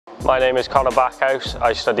My name is Connor Backhouse.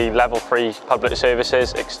 I study Level 3 Public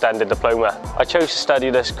Services Extended Diploma. I chose to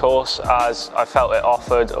study this course as I felt it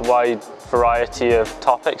offered a wide variety of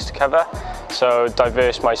topics to cover, so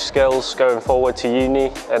diverse my skills going forward to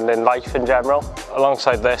uni and in life in general.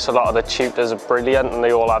 Alongside this, a lot of the tutors are brilliant and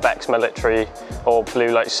they all have ex-military or blue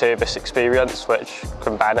light service experience which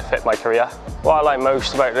can benefit my career. What I like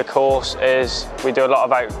most about the course is we do a lot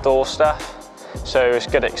of outdoor stuff. So it's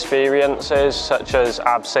good experiences such as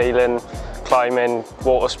abseiling, climbing,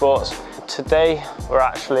 water sports. Today we're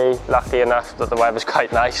actually lucky enough that the weather's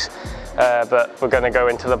quite nice, but we're going to go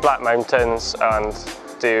into the Black Mountains and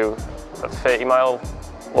do a 30-mile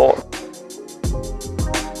walk.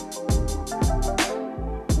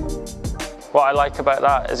 What I like about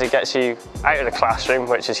that is it gets you out of the classroom,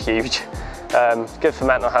 which is huge. Good for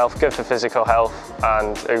mental health, good for physical health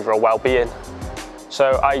and overall well-being.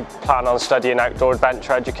 So I plan on studying outdoor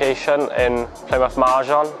adventure education in Plymouth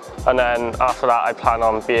Marjon, and then after that I plan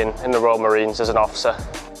on being in the Royal Marines as an officer.